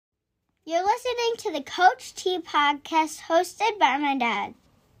You're listening to the Coach T podcast hosted by my dad.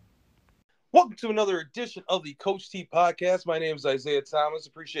 Welcome to another edition of the Coach T podcast. My name is Isaiah Thomas.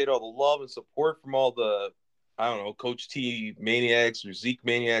 Appreciate all the love and support from all the, Coach T maniacs or Zeke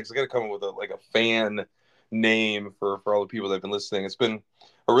maniacs. I got to come up with a fan name for all the people that have been listening. It's been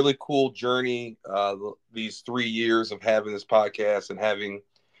a really cool journey these 3 years of having this podcast and having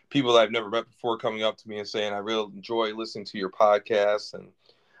people that I've never met before coming up to me and saying, I really enjoy listening to your podcast. And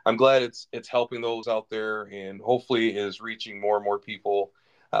I'm glad it's helping those out there and hopefully is reaching more and more people.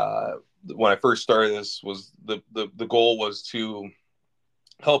 When I first started this, was the goal was to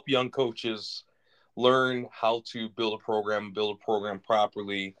help young coaches learn how to build a program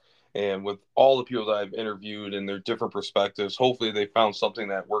properly. And with all the people that I've interviewed and their different perspectives, hopefully they found something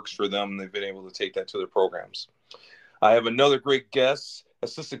that works for them and they've been able to take that to their programs. I have another great guest,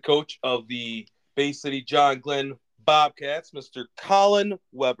 assistant coach of the Bay City John Glenn Bobcats, Mr. Collin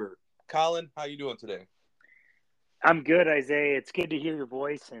Weber. Collin, how you doing today? I'm good, Isaiah. It's good to hear your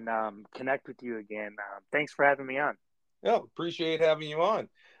voice and connect with you again. Thanks for having me on. Yeah, appreciate having you on.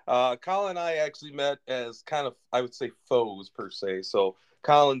 Collin and I actually met as kind of, I would say, foes per se. So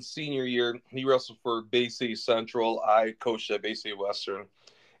Collin's senior year, he wrestled for Bay City Central. I coached at Bay City Western.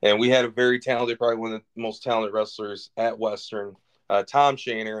 And we had a very talented, probably one of the most talented wrestlers at Western, Tom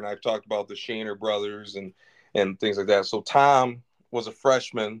Shaner. And I've talked about the Shaner brothers and things like that. So Tom was a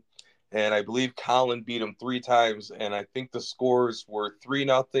freshman. And I believe Collin beat him 3 times. And I think the scores were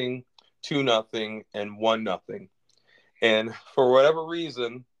 3-0, 2-0, and 1-0. And for whatever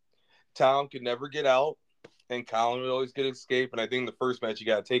reason, Tom could never get out. And Collin would always get escape. And I think the first match, you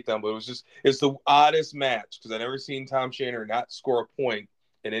got to take down. But it's the oddest match because I've never seen Tom Shaner not score a point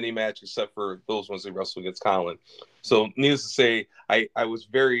in any match except for those ones that wrestled against Collin. So needless to say, I was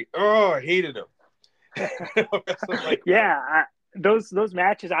I hated him. Yeah. Those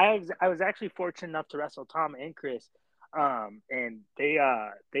matches, I was actually fortunate enough to wrestle Tom and Chris, and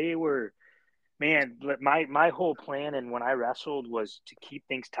they were, man. My whole plan and when I wrestled was to keep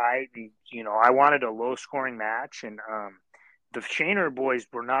things tight, and I wanted a low scoring match, and the Shaner boys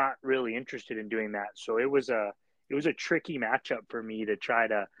were not really interested in doing that, so it was a tricky matchup for me to try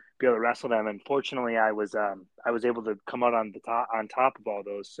to be able to wrestle them. And fortunately, I was able to come out on top of all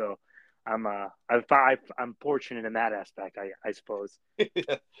those, so. I'm fortunate in that aspect, I suppose.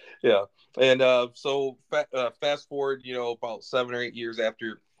 Yeah. And so fast forward, about 7 or 8 years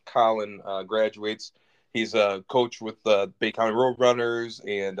after Collin graduates, he's a coach with the Bay County Roadrunners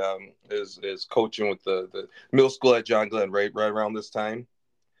and is coaching with the middle school at John Glenn, right around this time.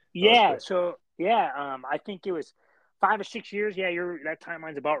 Yeah. So I think it was 5 or 6 years. Yeah, that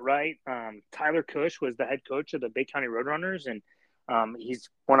timeline's about right. Tyler Cush was the head coach of the Bay County Roadrunners, and he's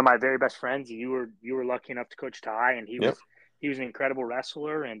one of my very best friends. You were lucky enough to coach Ty, and he was an incredible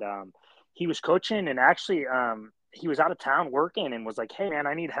wrestler, and he was coaching, and actually he was out of town working and was like, "Hey man,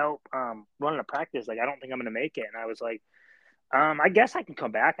 I need help running a practice. Like I don't think I'm going to make it." And I was like, I guess I can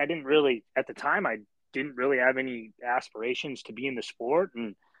come back. I didn't really have any aspirations to be in the sport,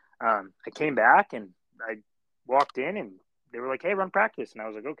 and I came back and I walked in and they were like, "Hey, run practice." And I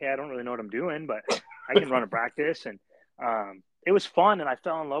was like, "Okay, I don't really know what I'm doing, but I can run a practice." And it was fun, and I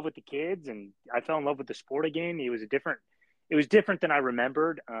fell in love with the kids, and I fell in love with the sport again. It was different than I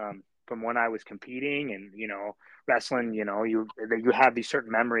remembered from when I was competing and wrestling. You have these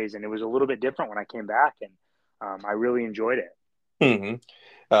certain memories, and it was a little bit different when I came back, and I really enjoyed it. Mm-hmm.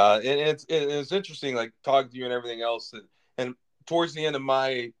 And it's interesting, like talking to you and everything else. And towards the end of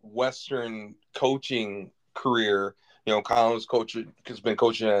my Western coaching career, Collin has been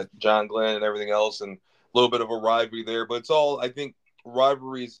coaching at John Glenn and everything else, and a little bit of a rivalry there, but it's all, I think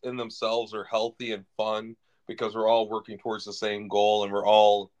rivalries in themselves are healthy and fun because we're all working towards the same goal and we're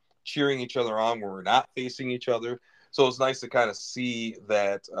all cheering each other on when we're not facing each other. So it's nice to kind of see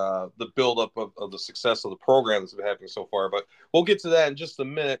that the buildup of the success of the program that's been happening so far. But we'll get to that in just a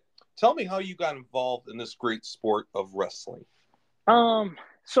minute. Tell me how you got involved in this great sport of wrestling.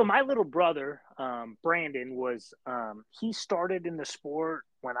 So my little brother, Brandon, he started in the sport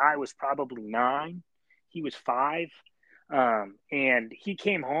when I was probably 9. He was 5, and he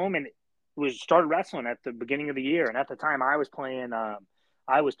came home and started wrestling at the beginning of the year. And at the time, I was playing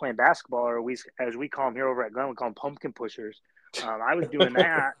basketball, or as we call them here over at Glen, we call them pumpkin pushers. I was doing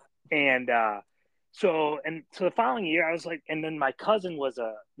that, and so the following year, I was like, and then my cousin was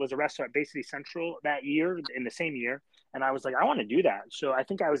a wrestler at Bay City Central that year, in the same year, and I was like, I want to do that. So I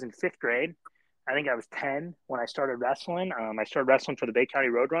think I was in 5th grade. I think I was 10 when I started wrestling. I started wrestling for the Bay County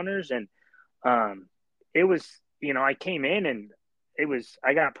Roadrunners, and it was, I came in and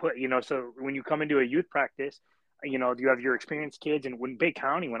I got put, so when you come into a youth practice, you have your experienced kids, and when Bay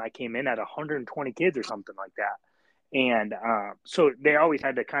County, when I came in, at 120 kids or something like that. And so they always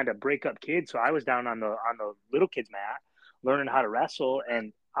had to kind of break up kids. So I was down on the little kids mat learning how to wrestle,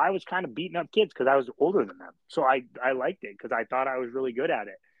 and I was kind of beating up kids because I was older than them. So I liked it because I thought I was really good at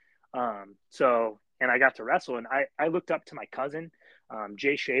it. And I got to wrestle, and I looked up to my cousin,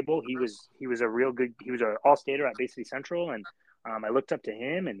 Jay Shable. He was a real good. He was an all-stater at Bay City Central, and I looked up to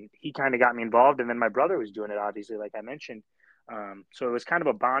him, and he kind of got me involved. And then my brother was doing it, obviously, like I mentioned. So it was kind of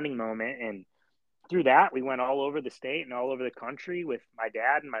a bonding moment, and through that, we went all over the state and all over the country with my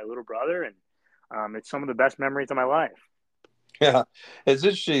dad and my little brother, and it's some of the best memories of my life. Yeah, it's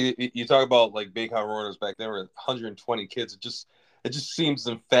interesting. You talk about like Bay County Roadrunners back then were 120 kids. It just seems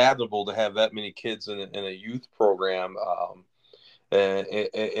unfathomable to have that many kids in a youth program,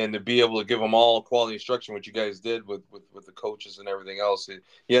 and to be able to give them all quality instruction, which you guys did with the coaches and everything else.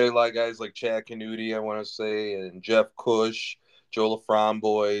 You had a lot of guys like Chad Canuti, I want to say, and Jeff Cush, Joe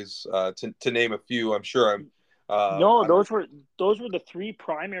LaFramboise, to name a few. I'm sure I'm. Those were the three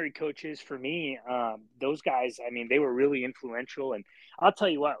primary coaches for me. Those guys, I mean, they were really influential. And I'll tell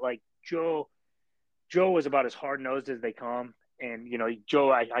you what, like Joe was about as hard nosed as they come. And Joe,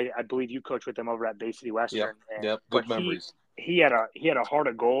 I believe you coached with him over at Bay City Western. Yep, good memories. He had a heart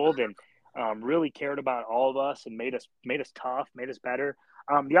of gold, and really cared about all of us, and made us tough, made us better.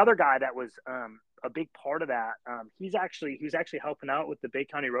 The other guy that was a big part of that, he was actually helping out with the Bay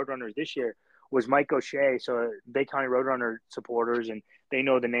County Roadrunners this year, was Mike O'Shea. So Bay County Roadrunner supporters, and they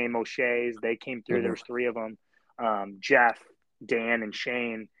know the name O'Shea's. They came through. Mm-hmm. There was three of them, Jeff, Dan, and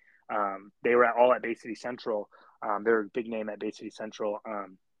Shane. They were all at Bay City Central. They're a big name at Bay City Central.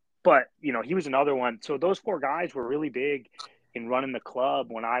 But he was another one. So those four guys were really big in running the club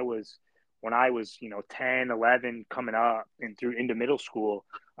when I was 10, 11, coming up and through into middle school.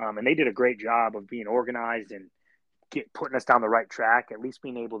 And they did a great job of being organized and putting us down the right track, at least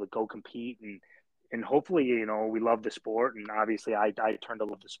being able to go compete, and hopefully, we love the sport. And obviously I turned to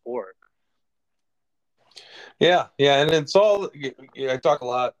love the sport. Yeah. And it's all, I talk a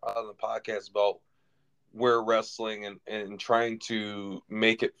lot on the podcast about where wrestling and trying to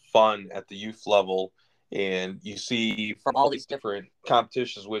make it fun at the youth level. And you see from all these different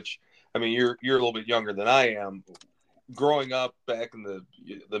competitions, which, I mean, you're a little bit younger than I am. Growing up back in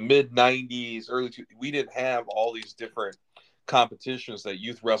the mid 90s, we didn't have all these different competitions that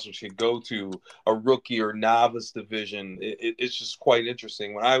youth wrestlers could go to, a rookie or novice division. It's just quite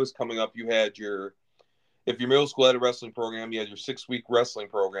interesting. When I was coming up, you had if your middle school had a wrestling program, you had your 6-week wrestling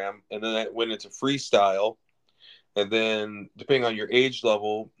program, and then that went into freestyle. And then depending on your age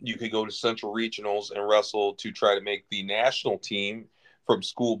level, you could go to central regionals and wrestle to try to make the national team from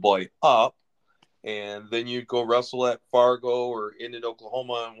schoolboy up. And then you'd go wrestle at Fargo or in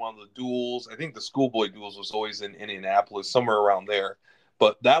Oklahoma in one of the duels. I think the schoolboy duels was always in Indianapolis, somewhere around there.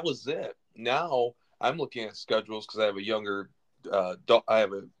 But that was it. Now I'm looking at schedules because I have I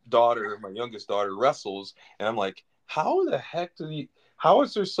have a daughter, my youngest daughter wrestles, and I'm like, how the heck how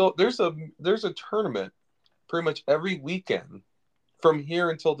is there there's a tournament pretty much every weekend from here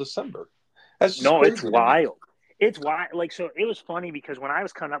until December. That's just crazy. It's wild. It's wild. Like, so it was funny because when I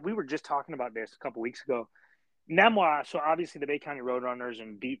was coming up, we were just talking about this a couple weeks ago. Nemois, so obviously the Bay County Roadrunners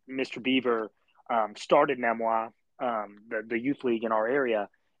and Mr. Beaver started Nemois, the youth league in our area.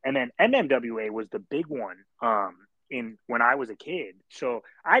 And then MMWA was the big one when I was a kid. So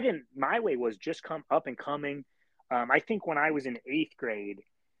my way was just come up and coming. I think when I was in 8th grade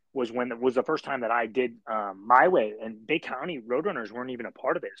was the first time that I did my way, and Bay County Roadrunners weren't even a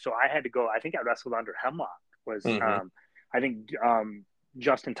part of it. So I had to go. I think I wrestled under Hemlock. I think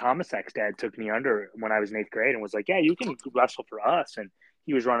Justin Tomasek's dad took me under when I was in 8th grade and was like, yeah, you can wrestle for us. And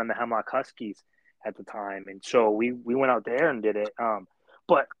he was running the Hemlock Huskies at the time. And so we went out there and did it.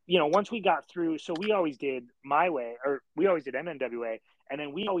 But, once we got through, so we always did my way, or we always did MMWA. And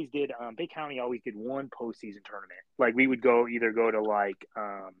then we always did, Bay County always did one postseason tournament. Like we would we'd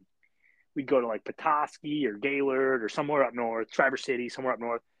go to like Petoskey or Gaylord or somewhere up north, Traverse City, somewhere up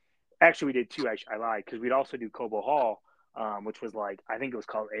north. Actually, we did two. I lied, because we'd also do Cobo Hall, which was like, I think it was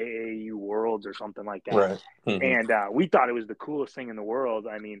called AAU Worlds or something like that. Right. Mm-hmm. And we thought it was the coolest thing in the world.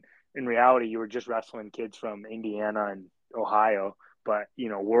 I mean, in reality, you were just wrestling kids from Indiana and Ohio, but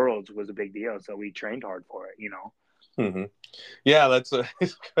Worlds was a big deal, so we trained hard for it. Mm-hmm. Yeah,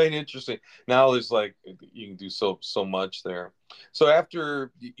 it's quite interesting. Now there's like you can do so much there. So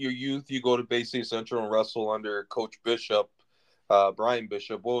after your youth, you go to Bay City Central and wrestle under Coach Bishop. Brian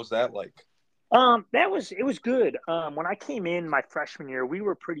Bishop. What was that like? It was good. When I came in my freshman year, we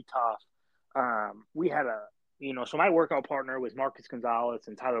were pretty tough. We had so my workout partner was Marcus Gonzalez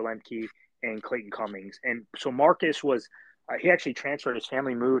and Tyler Lemke, and Clayton Cummings. And so Marcus was he actually transferred. His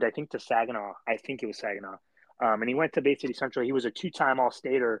family moved, I think, to Saginaw. I think it was Saginaw. And he went to Bay City Central. He was a 2-time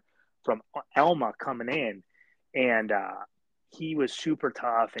All-Stater from Elma coming in. And he was super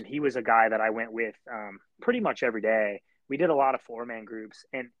tough. And he was a guy that I went with pretty much every day. We did a lot of 4-man groups.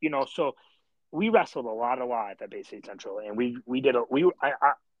 And, so we wrestled a lot alive at Bay City Central. And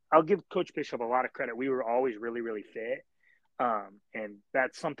I'll give Coach Bishop a lot of credit. We were always really, really fit. And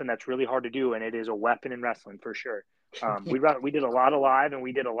that's something that's really hard to do. And it is a weapon in wrestling for sure. We did a lot of live and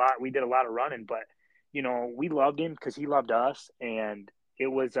we did a lot of running, but we loved him because he loved us. And it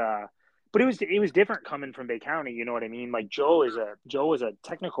was, but it was different coming from Bay County. You know what I mean? Like Joe is a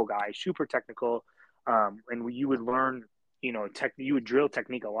technical guy, super technical. And you would learn, you would drill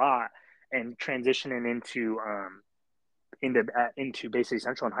technique a lot and transitioning into Bay City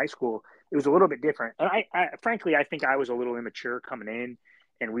Central in high school, it was a little bit different. And I frankly, I think I was a little immature coming in,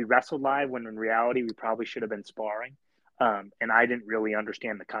 and we wrestled live when in reality, we probably should have been sparring. And I didn't really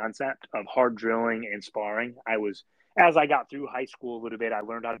understand the concept of hard drilling and sparring. As I got through high school a little bit, I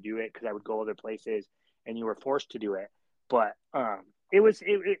learned how to do it because I would go other places and you were forced to do it. But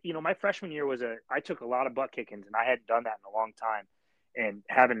my freshman year I took a lot of butt kickings and I hadn't done that in a long time. And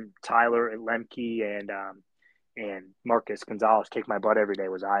having Tyler and Lemke and Marcus Gonzalez kick my butt every day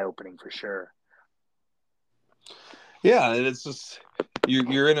was eye-opening for sure. Yeah, and it's just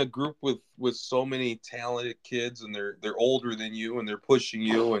you're in a group with so many talented kids, and they're older than you, and they're pushing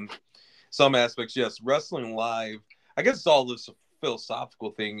you. And some aspects, yes, wrestling live. I guess it's all this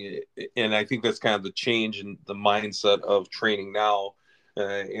philosophical thing, and I think that's kind of the change in the mindset of training now.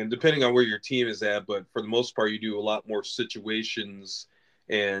 And depending on where your team is at, but for the most part, you do a lot more situations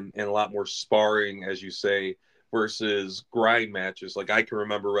and a lot more sparring, as you say, versus grind matches. Like I can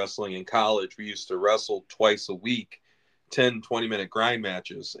remember wrestling in college. We used to wrestle twice a week, 10, 20-minute grind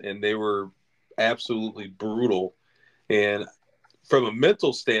matches, and they were absolutely brutal. And from a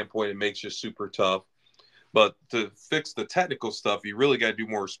mental standpoint, it makes you super tough. But to fix the technical stuff, you really got to do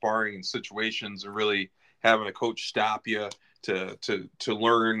more sparring and situations and really having a coach stop you to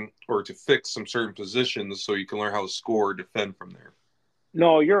learn or to fix some certain positions so you can learn how to score or defend from there.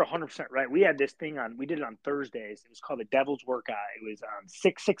 No, you're 100% right. We had this thing we did it on Thursdays. It was called the Devil's Workout. It was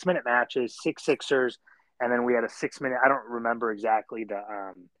 6-minute matches, 6 sixers, and then we had a 6-minute. I don't remember exactly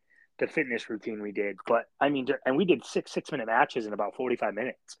the fitness routine we did, but I mean, and we did 6-minute matches in about 45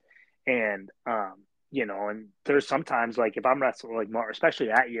 minutes. And and there's sometimes like if I'm wrestling like especially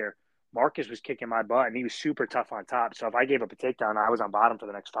that year, Marcus was kicking my butt and he was super tough on top. So if I gave up a takedown, I was on bottom for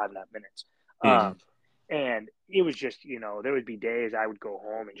the next 5.5 minutes. Mm-hmm. And it was just, there would be days I would go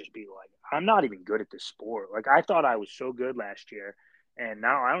home and just be like, I'm not even good at this sport. Like I thought I was so good last year. And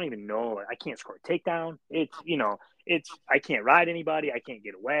now I don't even know. Like, I can't score a takedown. I can't ride anybody. I can't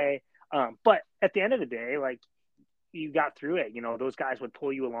get away. But at the end of the day, like you got through it. Those guys would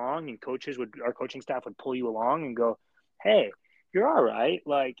pull you along and our coaching staff would pull you along and go, hey, you're all right.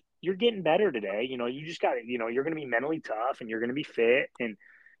 Like you're getting better today. You just got to, you're going to be mentally tough and you're going to be fit and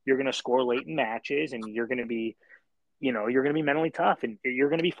you're going to score late in matches and you're going to be, you're going to be mentally tough and you're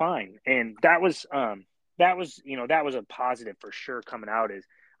going to be fine. And that was a positive for sure coming out as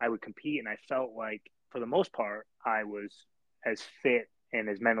I would compete. And I felt like for the most part, I was as fit and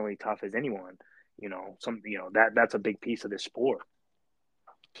as mentally tough as anyone, that's a big piece of this sport.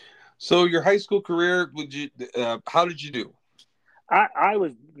 So your high school career, how did you do? I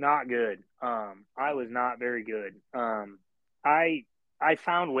was not good. I was not very good. I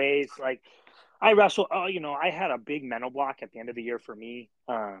found ways like I wrestled. I had a big mental block at the end of the year for me.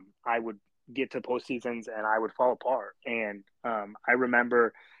 I would get to postseasons and I would fall apart. And I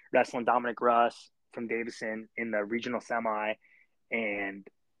remember wrestling Dominic Russ from Davison in the regional semi, and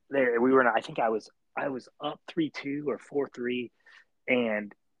we were. I think I was up 3-2 or 4-3,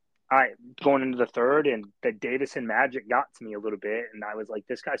 and I going into the third, and the Davison Magic got to me a little bit, and I was like,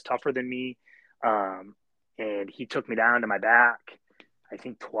 this guy's tougher than me, and he took me down to my back, I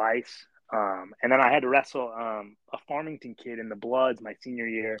think twice, and then I had to wrestle a Farmington kid in the Bloods my senior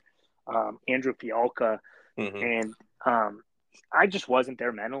year, Andrew Fialka, Mm-hmm. and I just wasn't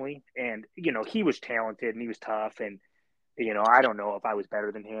there mentally, and he was talented and he was tough, and I don't know if I was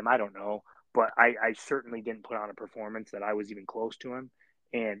better than him, I don't know, but I certainly didn't put on a performance that I was even close to him.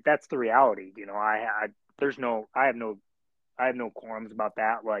 And that's the reality. I have no qualms about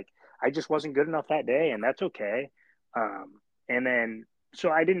that. Like I just wasn't good enough that day, and that's okay. And then so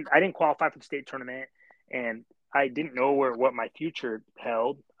I didn't qualify for the state tournament, and I didn't know what my future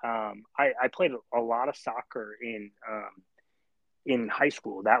held. I played a lot of soccer in high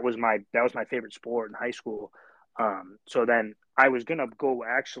school. That was my favorite sport in high school. So then I was going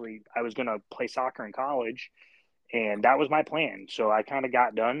to play soccer in college, and that was my plan. So I kind of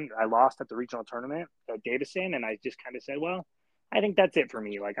got done. I lost at the regional tournament at Davison, and I just kind of said, well, I think that's it for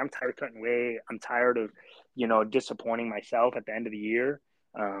me. Like, I'm tired of cutting weight. I'm tired of, disappointing myself at the end of the year.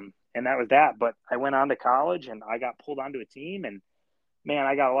 And that was that. But I went on to college, and I got pulled onto a team, and man,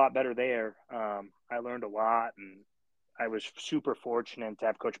 I got a lot better there. I learned a lot, and I was super fortunate to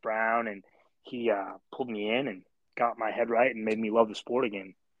have Coach Brown, and he pulled me in and got my head right and made me love the sport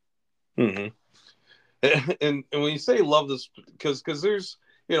again. Mm-hmm. And when you say love this, because there's,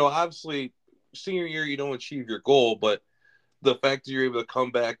 obviously senior year you don't achieve your goal, but the fact that you're able to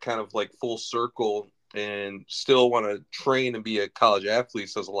come back kind of like full circle and still want to train and be a college athlete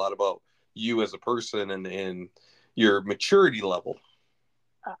says a lot about you as a person and your maturity level.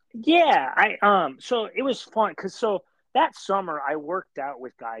 So it was fun because that summer I worked out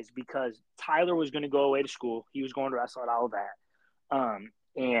with guys because Tyler was going to go away to school. He was going to wrestle at Olivet.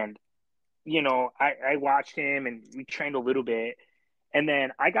 And I watched him and we trained a little bit. And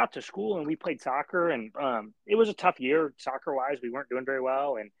then I got to school and we played soccer, and it was a tough year soccer wise. We weren't doing very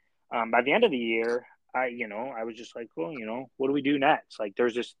well. And by the end of the year, I was just like, well, what do we do next? Like there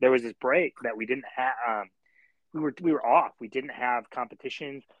was this break that we didn't have. We were off. We didn't have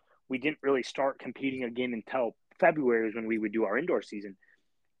competitions. We didn't really start competing again until February is when we would do our indoor season.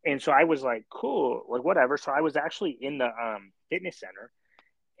 And so I was like, cool, like whatever. So I was actually in the fitness center,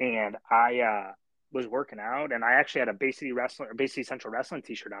 and I was working out, and I actually had a Bay City Central Wrestling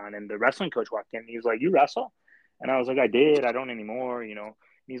t-shirt on, and the wrestling coach walked in and he was like, you wrestle? And I was like, I did. I don't anymore, And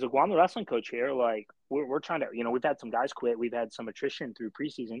he's like, well, I'm the wrestling coach here. Like we're trying to, we've had some guys quit. We've had some attrition through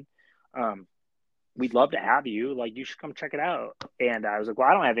preseason. We'd love to have you. Like, you should come check it out. And I was like, well,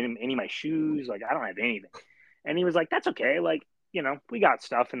 I don't have any of my shoes. Like, I don't have anything. And he was like, that's okay. Like, we got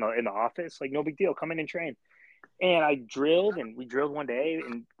stuff in the office. Like, no big deal. Come in and train. And I drilled, and we drilled one day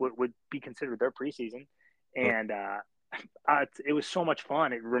and would be considered their preseason. And it was so much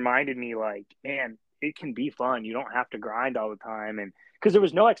fun. It reminded me, like, man, it can be fun. You don't have to grind all the time. And because there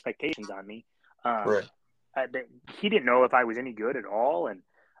was no expectations on me. Right. He didn't know if I was any good at all. And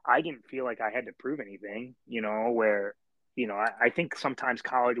I didn't feel like I had to prove anything, where, I think sometimes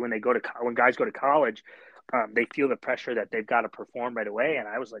when guys go to college, they feel the pressure that they've got to perform right away. And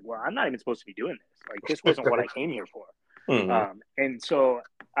I was like, well, I'm not even supposed to be doing this. Like, this wasn't what I came here for. Mm-hmm. And so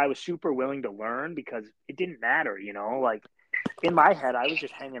I was super willing to learn because it didn't matter, like in my head, I was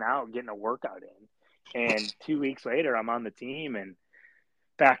just hanging out, getting a workout in. And 2 weeks later, I'm on the team and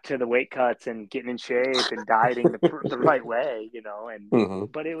back to the weight cuts and getting in shape and dieting the right way, and, Mm-hmm.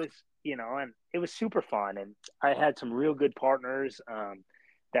 but it was, and it was super fun. And I had some real good partners,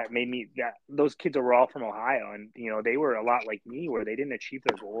 that those kids were all from Ohio, and, they were a lot like me where they didn't achieve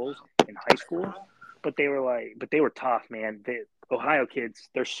their goals in high school, but they were tough, man. Ohio kids,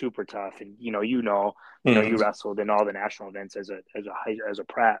 they're super tough. And, Mm-hmm. you wrestled in all the national events as a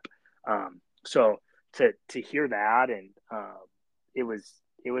prep. So to hear that, and,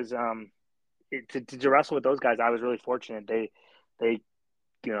 to wrestle with those guys, I was really fortunate. They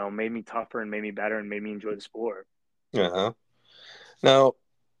made me tougher and made me better and made me enjoy the sport. Uh-huh. Now,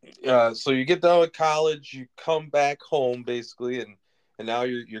 so you get done with college, you come back home basically, and now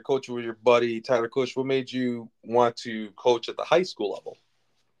you're coaching with your buddy Tyler Cush. What made you want to coach at the high school level?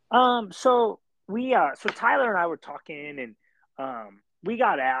 So Tyler and I were talking, and we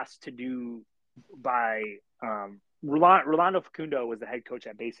got asked to do by Rolando Facundo was the head coach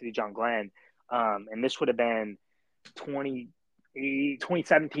at Bay City John Glenn, and this would have been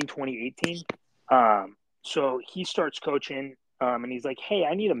 2017, 2018. So he starts coaching, and he's like, hey,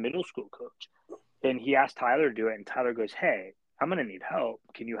 I need a middle school coach. And he asked Tyler to do it, and Tyler goes, hey, I'm going to need help.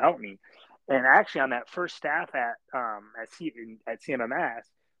 Can you help me? And actually on that first staff at CMMS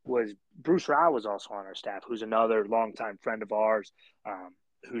was Bruce Rao was also on our staff, who's another longtime friend of ours,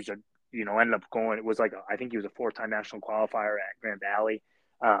 who's ended up going, it was like, I think he was a 4-time national qualifier at Grand Valley.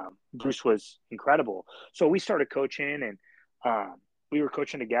 Bruce was incredible. So we started coaching, and we were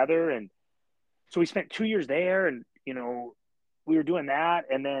coaching together. And so we spent 2 years there, and, we were doing that.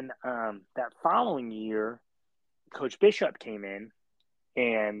 And then that following year, Coach Bishop came in,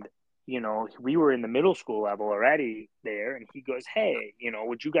 and, we were in the middle school level already there. And he goes, hey,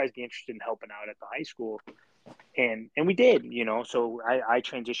 would you guys be interested in helping out at the high school? And we did, so I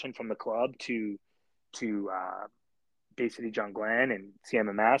transitioned from the club to Bay City John Glenn and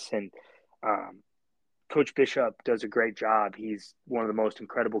CMMS. And Coach Bishop does a great job. He's one of the most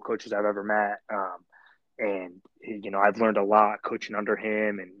incredible coaches I've ever met. And, I've learned a lot coaching under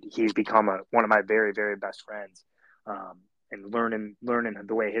him, and he's become one of my very, very best friends. And learning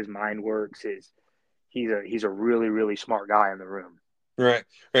the way his mind works he's a really, really smart guy in the room. Right.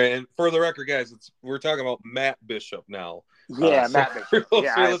 And for the record, guys, we're talking about Matt Bishop now. Yeah, Matt Bishop.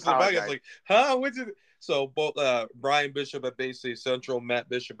 Yeah, I apologize. Like, huh? What's it? So both Brian Bishop at Bay State Central, Matt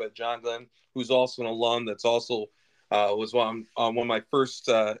Bishop at John Glenn, who's also an alum. That's also was on one of my first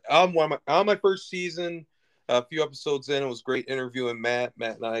on my first season. A few episodes in, it was great interviewing Matt.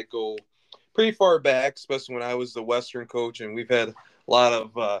 Matt and I go pretty far back, especially when I was the Western coach, and we've had a lot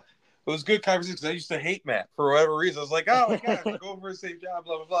of. It was good conversation because I used to hate Matt for whatever reason. I was like, oh my gosh, we're going for a safe job,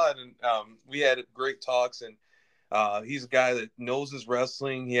 blah, blah, blah. And we had great talks. And he's a guy that knows his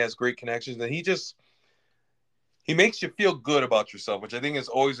wrestling. He has great connections. And he makes you feel good about yourself, which I think is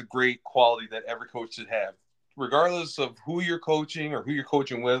always a great quality that every coach should have. Regardless of who you're coaching or who you're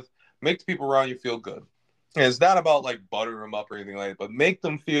coaching with, make the people around you feel good. And it's not about like buttering them up or anything like that, but make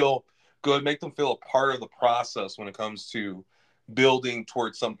them feel good, make them feel a part of the process when it comes to building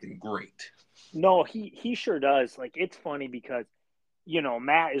towards something great. No, he sure does. Like, it's funny because,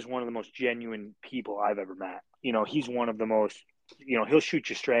 Matt is one of the most genuine people I've ever met. He's one of the most, he'll shoot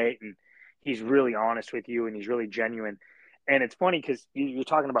you straight, and he's really honest with you, and he's really genuine. And it's funny because you're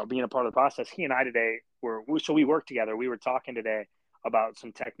talking about being a part of the process. He and I today we worked together. We were talking today about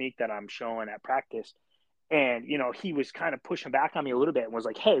some technique that I'm showing at practice. And, he was kind of pushing back on me a little bit and was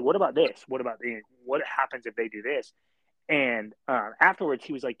like, hey, what about this? What happens if they do this? And afterwards,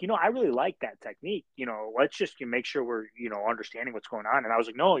 he was like, I really like that technique. Let's just make sure we're, understanding what's going on. And I was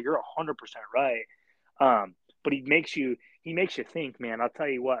like, no, you're 100% right. But he makes you think, man. I'll tell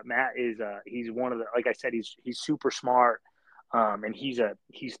you what, Matt is. He's one of the, like I said, he's super smart, and he's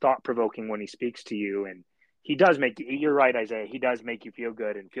thought provoking when he speaks to you, and he does you're right, Isaiah. He does make you feel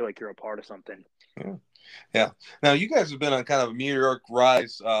good and feel like you're a part of something. Yeah. Now, you guys have been on kind of a meteoric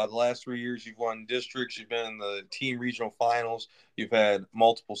rise the last 3 years. You've won districts. You've been in the team regional finals. You've had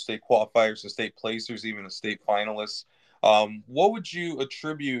multiple state qualifiers and state placers, even a state finalist. What would you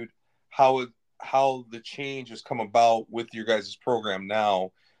attribute how the change has come about with your guys' program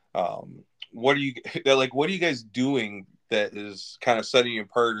now? What are you guys doing that is kind of setting you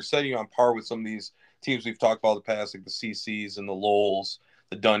apart or setting you on par with some of these teams we've talked about in the past, like the CCs and the Lowells,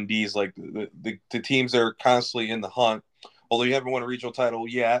 the Dundees, like the teams that are constantly in the hunt? Although you haven't won a regional title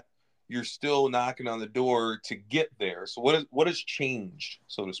yet, you're still knocking on the door to get there. So what has changed,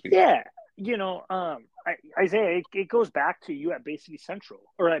 so to speak? Yeah, Isaiah, it goes back to you at Bay City Central,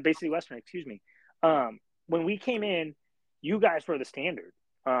 or at Bay City Western, excuse me. When we came in, you guys were the standard,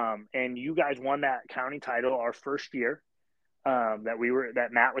 and you guys won that county title our first year that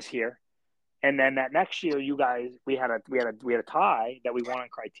Matt was here. And then that next year, you guys, we had a tie that we won on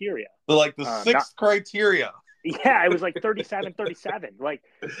criteria. So like the sixth criteria. Yeah, it was like 37-37. Like,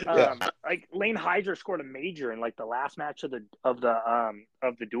 like Lane Heiser scored a major in like the last match of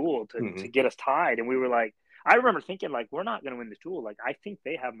the duel to get us tied, and we were like, I remember thinking like, we're not going to win this duel. Like, I think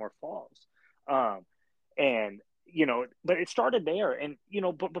they have more falls, and but it started there, and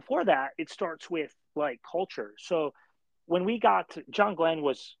but before that, it starts with like culture. So when we got to John Glenn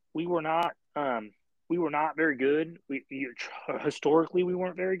we were not very good. Historically, we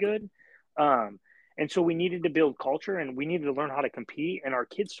weren't very good. And so we needed to build culture, and we needed to learn how to compete. And our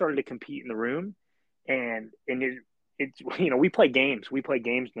kids started to compete in the room, and it's we play games. We play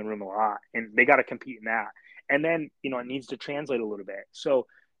games in the room a lot, and they got to compete in that. And then it needs to translate a little bit. So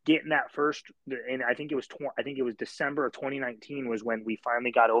getting that first, and I think it was December of 2019 was when we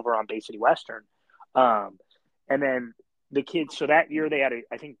finally got over on Bay City Western. And then the kids. So that year they had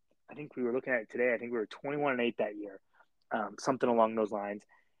I think we were looking at it today. I think we were 21-8 that year, something along those lines,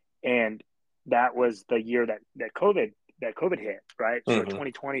 and that was the year that COVID hit, right? So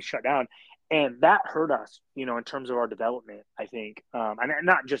 2020 shut down, and that hurt us, in terms of our development, I think, and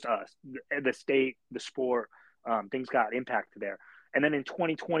not just us, the state, the sport, things got impacted there. And then in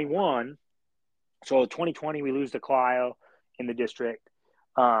 2021, so 2020 we lose to Clio in the district.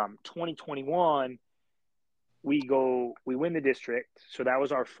 2021 we win the district, so that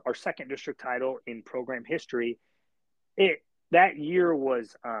was our second district title in program history. That year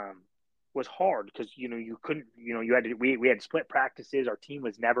was hard because you couldn't we had split practices. Our team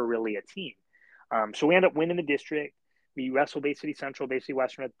was never really a team, so we ended up winning the district. We wrestled Bay City Central, Bay City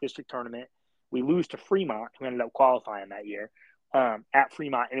Western at the district tournament. We lose to Fremont, who ended up qualifying that year at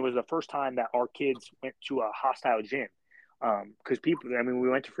Fremont, and it was the first time that our kids went to a hostile gym because we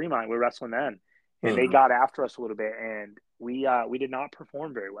went to Fremont, we were wrestling them, and they got after us a little bit, and we did not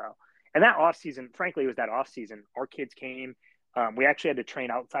perform very well. And that off season, frankly, it was that off season. Our kids came. We actually had to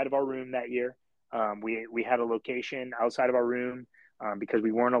train outside of our room that year. We had a location outside of our room because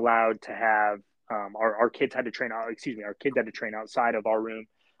we weren't allowed to have our kids had to train out. Excuse me, our kids had to train outside of our room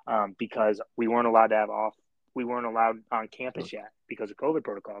because we weren't allowed to have off. We weren't allowed on campus yet because of COVID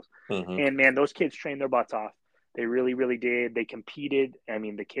protocols. Mm-hmm. And man, those kids trained their butts off. They really, really did. They competed. I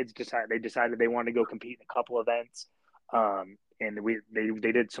mean, the kids decided they wanted to go compete in a couple events. And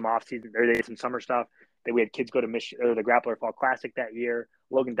they did some off season, or they did some summer stuff. We had kids go to the Grappler Fall Classic that year.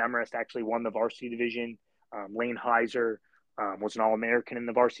 Logan Demarest actually won the varsity division. Lane Heiser was an All-American in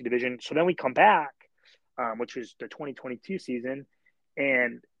the varsity division. So then we come back, which was the 2022 season,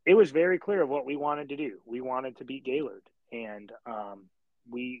 and it was very clear of what we wanted to do. We wanted to beat Gaylord, and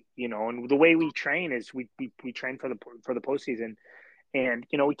and the way we train is we train for the postseason, and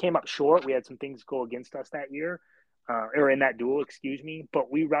we came up short. We had some things go against us that year, or in that duel, excuse me.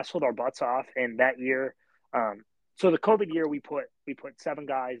 But we wrestled our butts off, and that year, so the COVID year, we put 7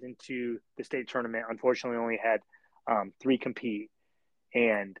 guys into the state tournament. Unfortunately, only had 3 compete,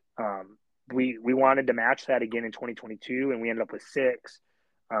 and we wanted to match that again in 2022, and we ended up with 6.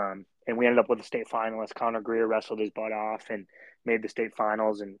 And we ended up with a state finalist. Connor Greer wrestled his butt off and made the state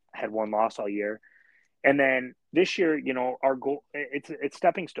finals and had 1 loss all year. And then this year, our goal, it's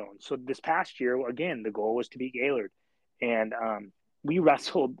stepping stones. So this past year, again, the goal was to beat Gaylord. And we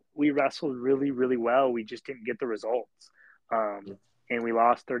wrestled really, really well. We just didn't get the results. And we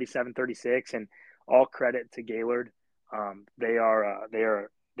lost 37-36, and all credit to Gaylord.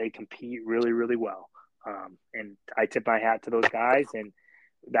 They compete really, really well. And I tip my hat to those guys. And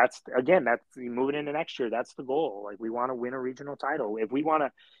that's moving into next year. That's the goal. Like, we want to win a regional title. If we want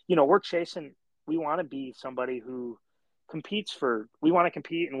to, we want to be somebody who we want to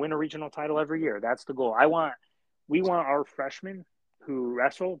compete and win a regional title every year. That's the goal. We want our freshmen who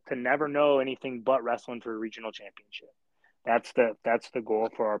wrestle to never know anything but wrestling for a regional championship. That's the goal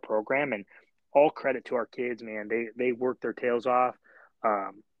for our program, and all credit to our kids, man. They work their tails off.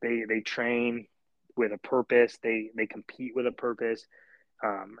 They train with a purpose. They compete with a purpose.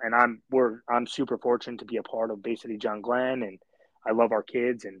 And I'm super fortunate to be a part of Bay City John Glenn, and I love our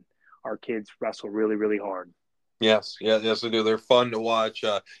kids, and our kids wrestle really, really hard. Yes, they do. They're fun to watch.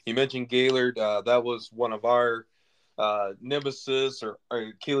 You mentioned Gaylord. That was one of our nemesis or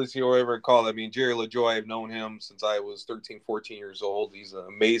Achilles heel, whatever you call it. I mean, Jerry LaJoy, I've known him since I was 13, 14 years old. He's an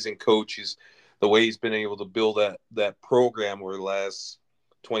amazing coach. The way he's been able to build that program over the last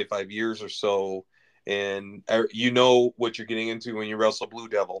 25 years or so. And you know what you're getting into when you wrestle Blue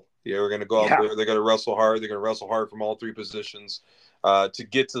Devil. They're going to go out there. They're going to wrestle hard. They're going to wrestle hard from all 3 positions to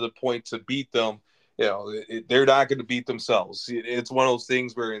get to the point to beat them. They're not going to beat themselves. It's one of those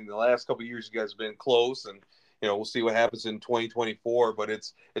things where in the last couple of years, you guys have been close, and we'll see what happens in 2024. But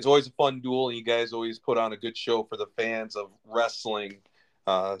it's always a fun duel, and you guys always put on a good show for the fans of wrestling,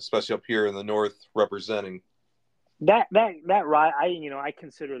 especially up here in the North representing. I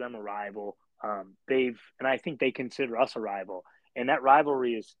consider them a rival. And I think they consider us a rival. And that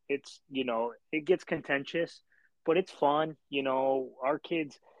rivalry it gets contentious, but it's fun. Our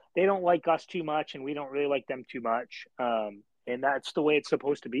kids, they don't like us too much, and we don't really like them too much. And that's the way it's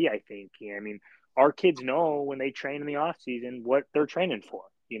supposed to be, I think. I mean, our kids know when they train in the off season what they're training for,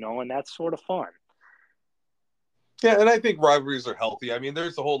 and that's sort of fun. Yeah, and I think rivalries are healthy. I mean,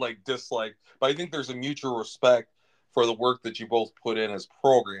 there's a whole dislike, but I think there's a mutual respect for the work that you both put in as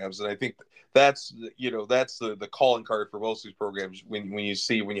programs, and I think that's the calling card for most of these programs. When you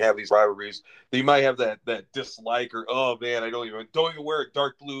have these rivalries, you might have that dislike, or, oh man, I don't even wear a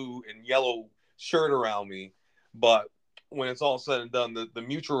dark blue and yellow shirt around me. But when it's all said and done, the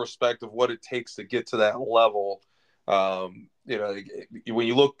mutual respect of what it takes to get to that level, when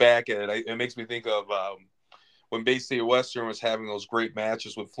you look back at it, it makes me think of when Bay State Western was having those great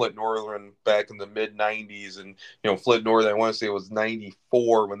matches with Flint Northern back in the mid 90s. And, Flint Northern, I want to say it was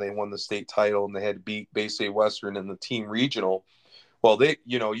 94 when they won the state title, and they had to beat Bay State Western in the team regional. Well,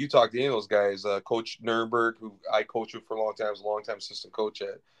 you talk to any of those guys, Coach Nurnberg, who I coached with for a long time, was a long-time assistant coach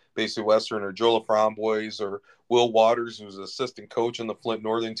at Bay State Western, or Joe LaFramboise, or Will Waters, who's an assistant coach on the Flint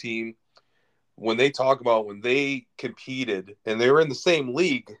Northern team. When they talk about when they competed, and they were in the same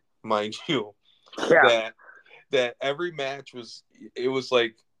league, mind you, that every match was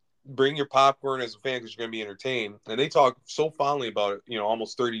like, bring your popcorn as a fan because you're going to be entertained. And they talk so fondly about it,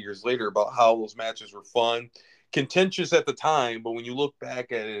 almost 30 years later, about how those matches were fun, contentious at the time, but when you look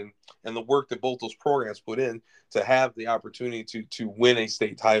back at it and the work that both those programs put in to have the opportunity to win a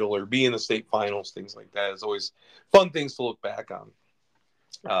state title or be in the state finals, things like that, is always fun things to look back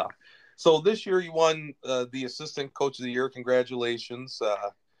on. So this year you won the Assistant Coach of the Year. Congratulations.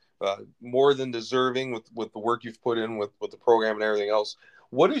 More than deserving with the work you've put in with the program and everything else.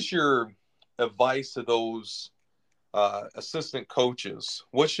 What is your advice to those assistant coaches?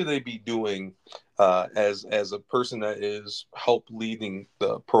 What should they be doing as a person that is help leading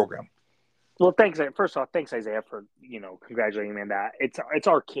the program. Well, thanks. First off, thanks Isaiah for congratulating me on that. It's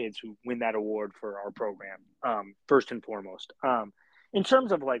our kids who win that award for our program, first and foremost. In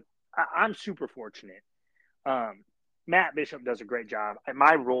terms of I'm super fortunate. Matt Bishop does a great job.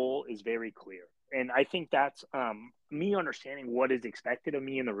 My role is very clear, and I think that's me understanding what is expected of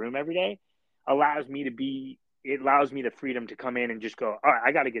me in the room every day allows me the freedom to come in and just go, all right,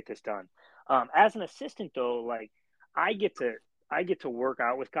 I got to get this done. As an assistant, though, I get to work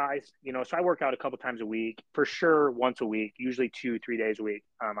out with guys, so I work out a couple times a week, for sure once a week, usually 2-3 days a week.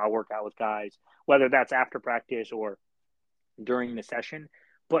 I'll work out with guys, whether that's after practice or during the session.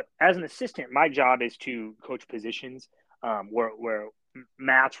 But as an assistant, my job is to coach positions where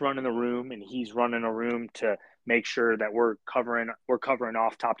Matt's running the room and he's running a room to make sure that we're covering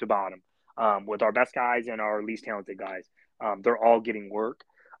off top to bottom with our best guys and our least talented guys. They're all getting work.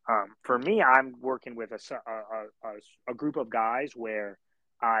 For me, I'm working with a group of guys where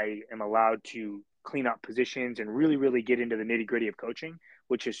I am allowed to clean up positions and really, really get into the nitty gritty of coaching,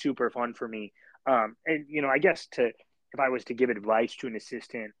 which is super fun for me. And, I guess if I was to give advice to an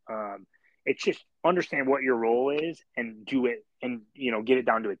assistant, it's just understand what your role is and do it and, get it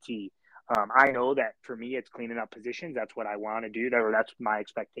down to a T. I know that for me, it's cleaning up positions. That's what I want to do. That's my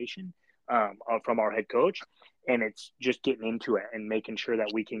expectation from our head coach. And it's just getting into it and making sure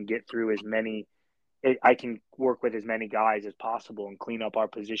that we can get through I can work with as many guys as possible and clean up our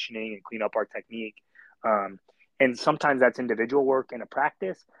positioning and clean up our technique. And sometimes that's individual work in a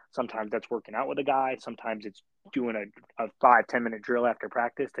practice. Sometimes that's working out with a guy. Sometimes it's doing a 5-10 minute drill after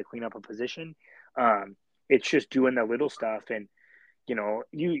practice to clean up a position. It's just doing the little stuff. And, you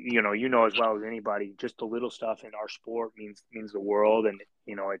know as well as anybody, just the little stuff in our sport means the world. And,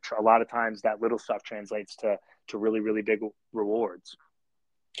 a lot of times that little stuff translates to really, really big rewards.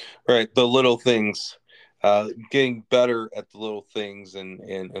 Right. The little things, getting better at the little things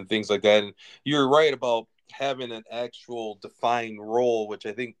and things like that. And you're right about having an actual defined role, which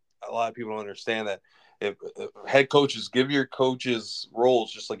I think a lot of people don't understand, that if head coaches, give your coaches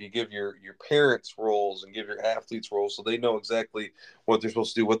roles just like you give your parents roles and give your athletes roles, so they know exactly what they're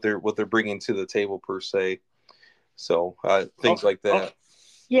supposed to do, what they're bringing to the table per se. So things like that.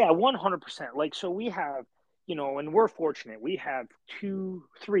 Yeah, 100%. So we have, and we're fortunate. We have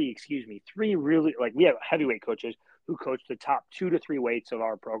three really, we have heavyweight coaches who coach the top 2 to 3 weights of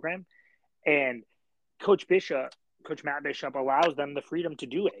our program. And Coach Matt Bishop allows them the freedom to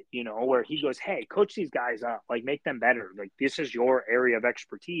do it, where he goes, hey, coach these guys up, make them better. This is your area of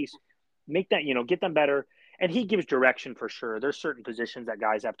expertise. Make that, get them better. And he gives direction for sure. There's certain positions that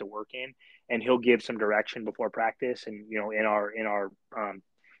guys have to work in, and he'll give some direction before practice. And,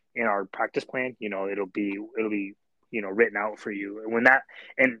 in our practice plan, it'll be, written out for you.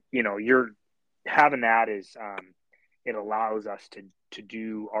 You're having that is, it allows us to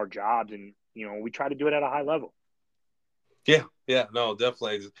do our jobs, and, we try to do it at a high level. Yeah, no,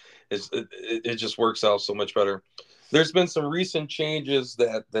 definitely. It just works out so much better. There's been some recent changes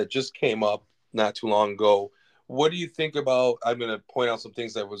that just came up not too long ago. What do you think about? I'm going to point out some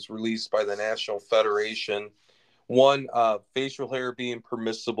things that was released by the National Federation. One, facial hair being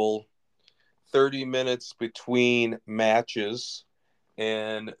permissible, 30 minutes between matches,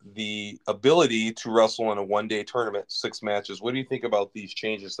 and the ability to wrestle in a one-day tournament, 6 matches. What do you think about these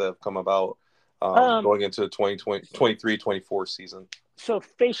changes that have come about going into the 2023-24 season? So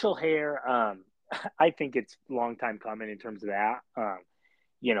facial hair, I think it's a long time coming in terms of that.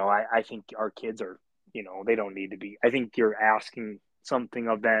 I think our kids are, they don't need to be. I think you're asking something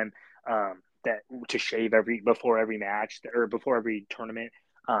of them that to shave before every match or before every tournament.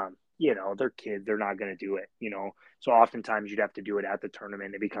 They're kids. They're not going to do it, So oftentimes you'd have to do it at the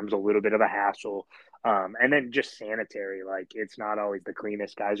tournament. It becomes a little bit of a hassle. And then just sanitary, it's not always the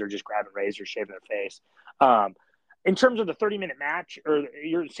cleanest. Guys are just grabbing razors, shaving their face. In terms of the 30-minute match, or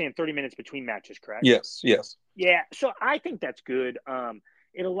you're saying 30 minutes between matches, correct? Yes. Yeah. So I think that's good.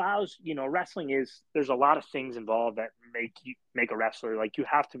 It allows, wrestling there's a lot of things involved that make a wrestler. You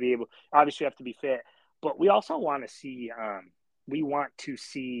have to be obviously you have to be fit, but we also want to see,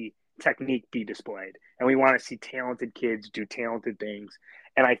 technique be displayed, and we want to see talented kids do talented things.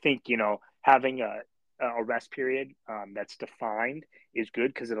 And I think, having a rest period that's defined is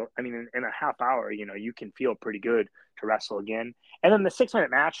good, because in a half hour, you can feel pretty good to wrestle again. And then the 6-minute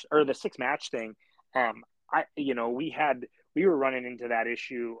match, or the 6-match thing, we were running into that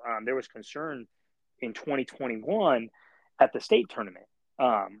issue. There was concern in 2021 at the state tournament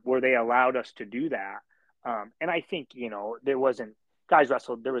where they allowed us to do that. And I think, there wasn't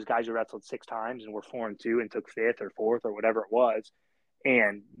there was guys who wrestled 6 times and were 4-2 and took 5th or 4th or whatever it was.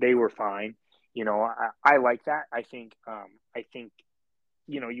 And they were fine. I like that. I think,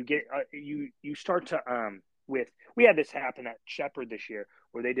 you get, you start to, we had this happen at Shepherd this year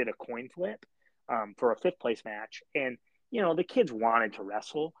where they did a coin flip, for a fifth place match. And, the kids wanted to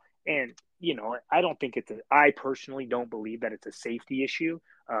wrestle. And, I personally don't believe that it's a safety issue,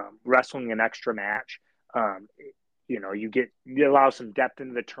 wrestling an extra match. Um, it allows some depth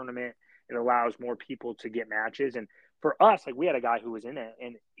into the tournament. It allows more people to get matches. And for us, like we had a guy who was in it,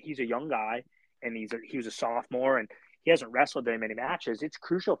 and he's a young guy, and he was a sophomore, and he hasn't wrestled very many matches. It's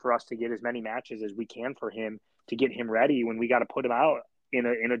crucial for us to get as many matches as we can for him to get him ready when we got to put him out in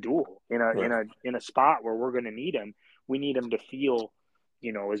a duel, in a spot where we're going to need him. We need him to feel,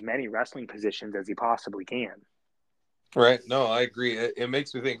 as many wrestling positions as he possibly can. Right. No, I agree. It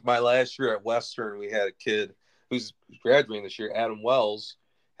makes me think my last year at Western, we had a kid who's graduating this year, Adam Wells,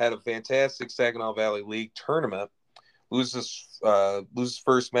 had a fantastic Saginaw Valley League tournament, loses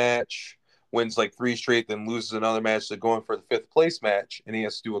first match, wins like 3 straight, then loses another match to going for the 5th place match, and he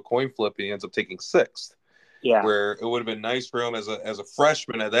has to do a coin flip, and he ends up taking 6th. Yeah. Where it would have been nice for him as a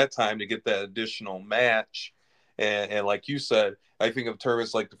freshman at that time to get that additional match. And like you said, I think of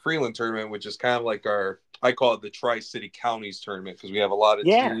tournaments like the Freeland tournament, which is kind of like I call it the Tri-City Counties tournament, because we have a lot of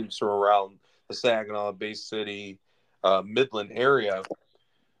teams from around the Saginaw, Bay City, Midland area,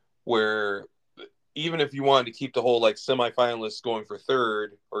 where even if you wanted to keep the whole like semifinalists going for 3rd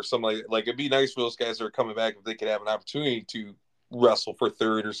or something like it'd be nice for those guys that are coming back if they could have an opportunity to wrestle for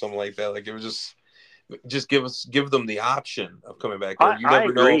 3rd or something like that. Like it was just give them the option of coming back. You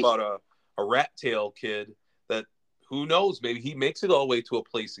never know about a rat tail kid that, who knows, maybe he makes it all the way to a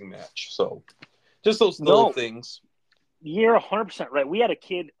placing match. So just those little things. You're 100% right. We had a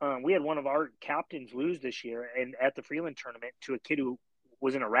kid, we had one of our captains lose this year, and at the Freeland tournament, to a kid who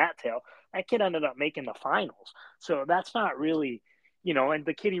was in a rat tail. That kid ended up making the finals. So that's not really, and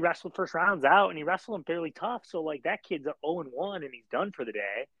the kid he wrestled first round's out, and he wrestled him fairly tough. So like that kid's 0-1 and he's done for the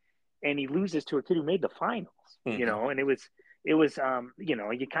day, and he loses to a kid who made the finals. And it was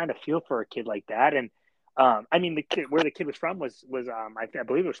you kind of feel for a kid like that. And I mean, the kid where the kid was from was I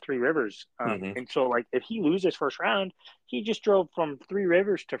believe it was Three Rivers. And so like if he loses first round, he just drove from Three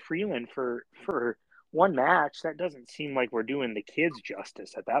Rivers to Freeland for one match. That doesn't seem like we're doing the kids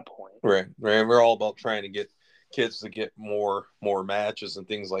justice at that point. Right. We're all about trying to get kids to get more matches and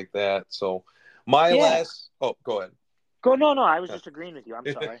things like that. So last, go ahead. No, I was just agreeing with you.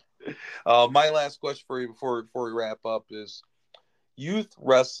 I'm sorry. My last question for you before we wrap up is youth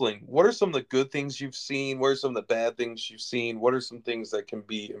wrestling. What are some of the good things you've seen? What are some of the bad things you've seen? What are some things that can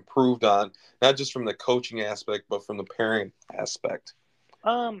be improved on, not just from the coaching aspect, but from the parent aspect?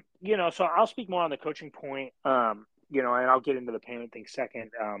 So I'll speak more on the coaching point, and I'll get into the parent thing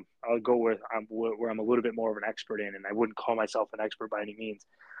second. I'll go where I'm a little bit more of an expert in, and I wouldn't call myself an expert by any means.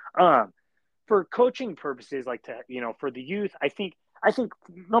 For coaching purposes, for the youth, I think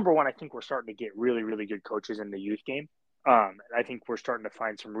number one, I think we're starting to get really, really good coaches in the youth game. I think we're starting to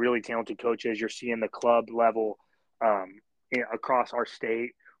find some really talented coaches. You're seeing the club level, across our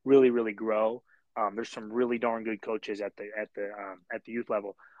state really, really grow. There's some really darn good coaches at the youth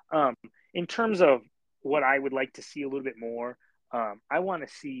level. In terms of what I would like to see a little bit more, I want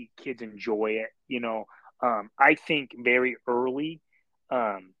to see kids enjoy it. I think very early,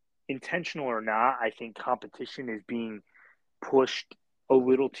 intentional or not, I think competition is being pushed a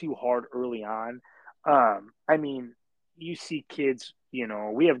little too hard early on. I mean, you see kids,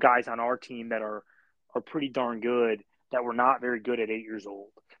 we have guys on our team that are pretty darn good that were not very good at 8 years old.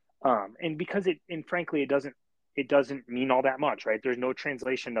 And because frankly, it doesn't mean all that much, right? There's no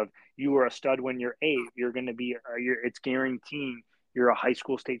translation of you were a stud when you're 8. You're going to be, it's guaranteeing you're a high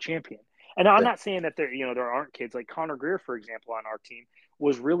school state champion. And I'm not saying that there aren't kids like Connor Greer, for example, on our team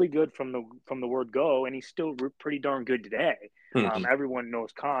was really good from the word go, and he's still pretty darn good today. Everyone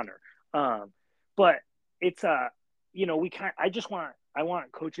knows Connor. But it's I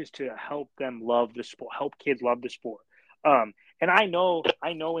want coaches to help them love the sport, help kids love the sport. And I know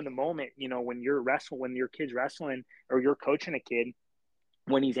in the moment, when your kid's wrestling or you're coaching a kid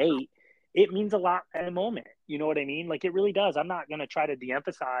when he's 8, it means a lot at a moment. You know what I mean? Like it really does. I'm not going to try to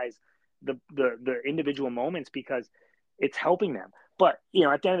de-emphasize the individual moments because it's helping them. But,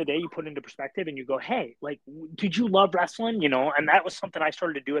 at the end of the day, you put it into perspective and you go, hey, like, did you love wrestling? And that was something I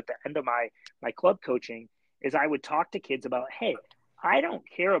started to do at the end of my club coaching is I would talk to kids about, hey, I don't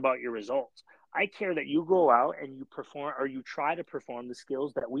care about your results. I care that you go out and you perform or you try to perform the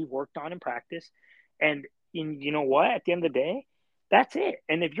skills that we've worked on in practice. And you know what? At the end of the day, that's it.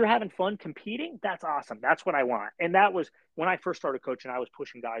 And if you're having fun competing, that's awesome. That's what I want. And that was when I first started coaching, I was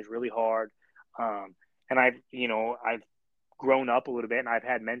pushing guys really hard. And I've grown up a little bit and I've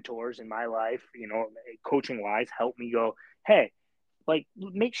had mentors in my life, coaching wise, help me go, hey, like,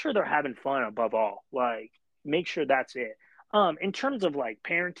 make sure they're having fun above all. Like, make sure that's it. In terms of like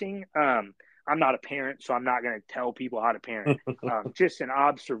parenting, I'm not a parent, so I'm not going to tell people how to parent. Just an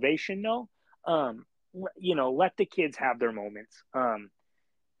observation, though. Let the kids have their moments.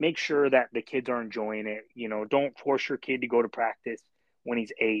 Make sure that the kids are enjoying it. Don't force your kid to go to practice when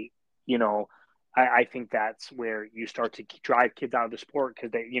he's 8. I think that's where you start to drive kids out of the sport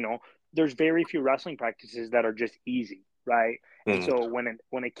because there's very few wrestling practices that are just easy, right? And so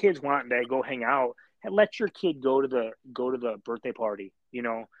when a kid's wanting to go hang out, let your kid go to the birthday party.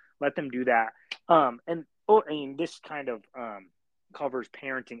 Let them do that. And this kind of covers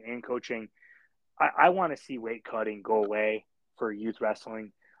parenting and coaching. I want to see weight cutting go away for youth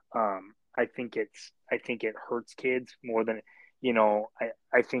wrestling. I think it hurts kids more than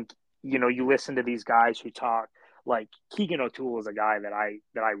I think you listen to these guys who talk like Keegan O'Toole is a guy that I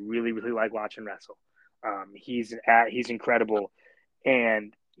really really like watching wrestle. He's incredible,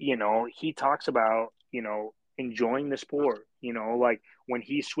 and he talks about enjoying the sport. Like when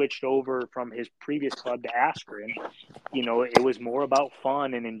he switched over from his previous club to Askren, it was more about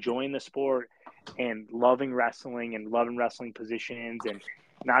fun and enjoying the sport and loving wrestling positions and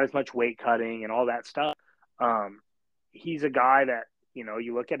not as much weight cutting and all that stuff. He's a guy that,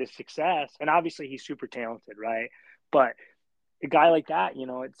 you look at his success and obviously he's super talented, right? But a guy like that,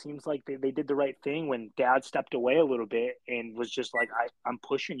 it seems like they did the right thing when dad stepped away a little bit and was just like, I'm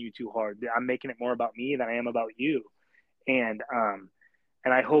pushing you too hard. I'm making it more about me than I am about you. And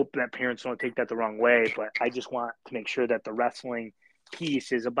I hope that parents don't take that the wrong way, but I just want to make sure that the wrestling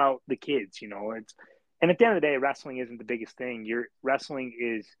piece is about the kids, and at the end of the day, wrestling isn't the biggest thing. Wrestling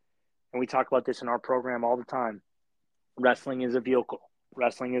is, and we talk about this in our program all the time, wrestling is a vehicle.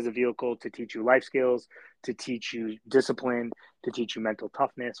 Wrestling is a vehicle to teach you life skills, to teach you discipline, to teach you mental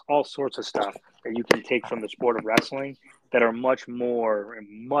toughness, all sorts of stuff that you can take from the sport of wrestling that are much more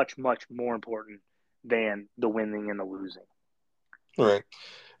important than the winning and the losing. Right.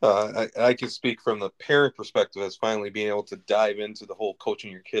 I can speak from the parent perspective as finally being able to dive into the whole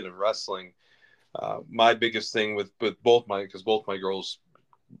coaching your kid in wrestling. My biggest thing with both my girls,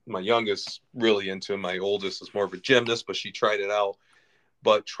 my youngest really into it. My oldest is more of a gymnast, but she tried it out.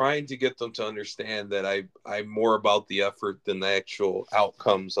 But trying to get them to understand that I'm more about the effort than the actual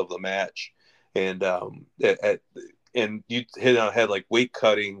outcomes of the match. And and you hit on the head like weight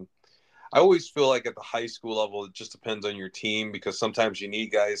cutting. I always feel like at the high school level, it just depends on your team because sometimes you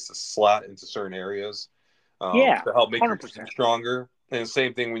need guys to slot into certain areas to help make 100%. Your team stronger. And the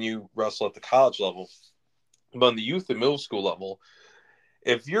same thing when you wrestle at the college level. But on the youth and middle school level,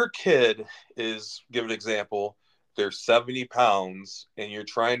 if your kid is, give an example, they're 70 pounds and you're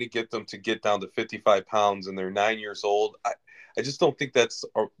trying to get them to get down to 55 pounds and they're 9 years old, I just don't think that's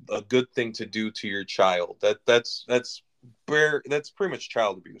a good thing to do to your child. That's pretty much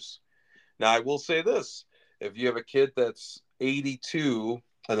child abuse. Now, I will say this. If you have a kid that's 82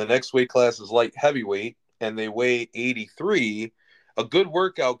 and the next weight class is light heavyweight and they weigh 83, a good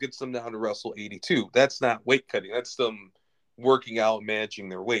workout gets them down to wrestle 82. That's not weight cutting. That's them working out and managing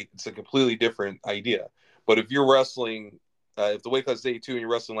their weight. It's a completely different idea. But if you're wrestling, if the weight class is 82 and you're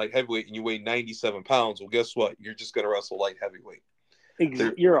wrestling light heavyweight and you weigh 97 pounds, well, guess what? You're just going to wrestle light heavyweight.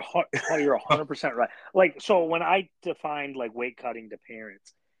 You're 100% right. Like, so when I defined like weight cutting to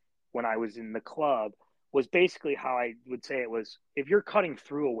parents when I was in the club was basically how I would say it was if you're cutting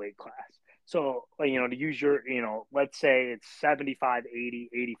through a weight class. So, to use your, let's say it's 75, 80,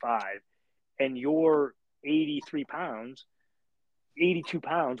 85, and you're 83 pounds, 82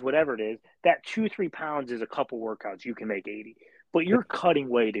 pounds, whatever it is, that 2-3 pounds is a couple workouts. You can make 80, but you're cutting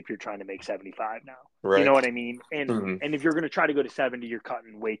weight if you're trying to make 75 now. Right. You know what I mean? And and if you're going to try to go to 70, you're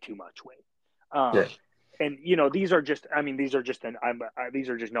cutting way too much weight. And these are just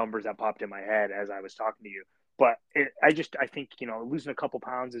numbers that popped in my head as I was talking to you. But I think losing a couple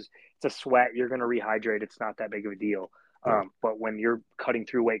pounds it's a sweat. You're going to rehydrate. It's not that big of a deal. But when you're cutting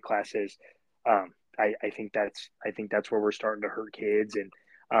through weight classes, I think that's where we're starting to hurt kids and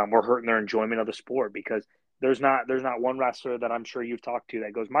we're hurting their enjoyment of the sport because there's not one wrestler that I'm sure you've talked to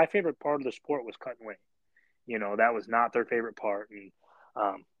that goes, my favorite part of the sport was cutting weight. That was not their favorite part. And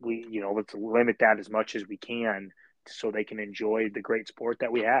let's limit that as much as we can so they can enjoy the great sport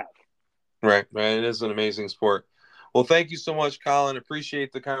that we have. Right. It is an amazing sport. Well, thank you so much, Collin.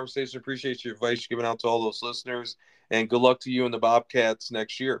 Appreciate the conversation. Appreciate your advice you're giving out to all those listeners. And good luck to you and the Bobcats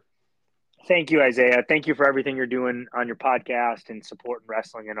next year. Thank you, Isaiah. Thank you for everything you're doing on your podcast and supporting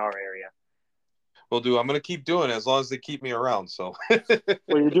wrestling in our area. Will do. I'm going to keep doing it as long as they keep me around. So. Well,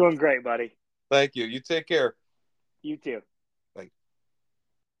 you're doing great, buddy. Thank you. You take care. You too.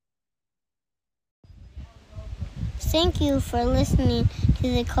 Thank you for listening to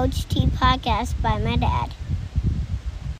the Coach T podcast by my dad.